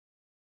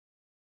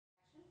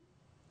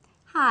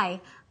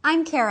Hi,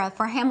 I'm Kara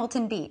for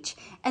Hamilton Beach,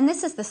 and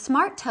this is the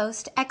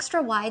SmartToast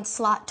Extra Wide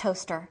Slot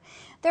Toaster.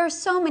 There are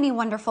so many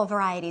wonderful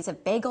varieties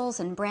of bagels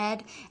and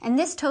bread, and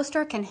this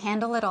toaster can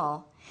handle it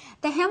all.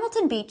 The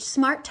Hamilton Beach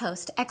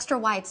SmartToast Extra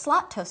Wide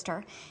Slot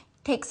Toaster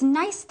takes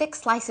nice thick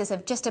slices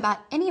of just about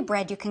any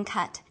bread you can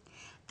cut.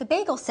 The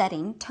bagel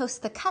setting toasts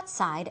the cut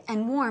side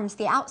and warms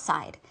the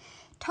outside.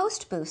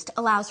 Toast Boost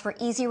allows for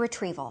easy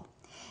retrieval.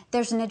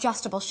 There's an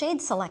adjustable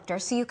shade selector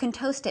so you can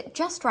toast it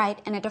just right,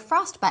 and a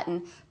defrost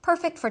button,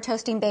 perfect for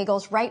toasting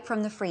bagels right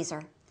from the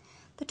freezer.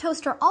 The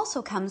toaster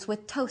also comes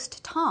with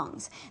toast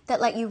tongs that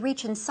let you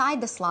reach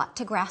inside the slot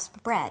to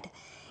grasp bread.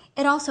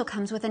 It also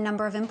comes with a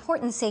number of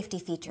important safety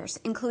features,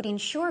 including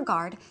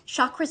SureGuard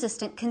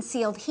shock-resistant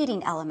concealed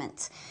heating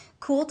elements,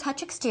 cool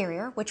touch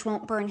exterior, which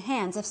won't burn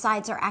hands if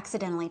sides are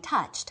accidentally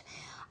touched,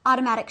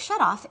 automatic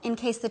shutoff in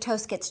case the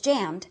toast gets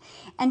jammed,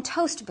 and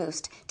Toast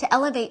Boost to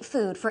elevate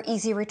food for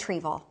easy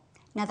retrieval.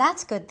 Now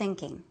that's good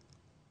thinking.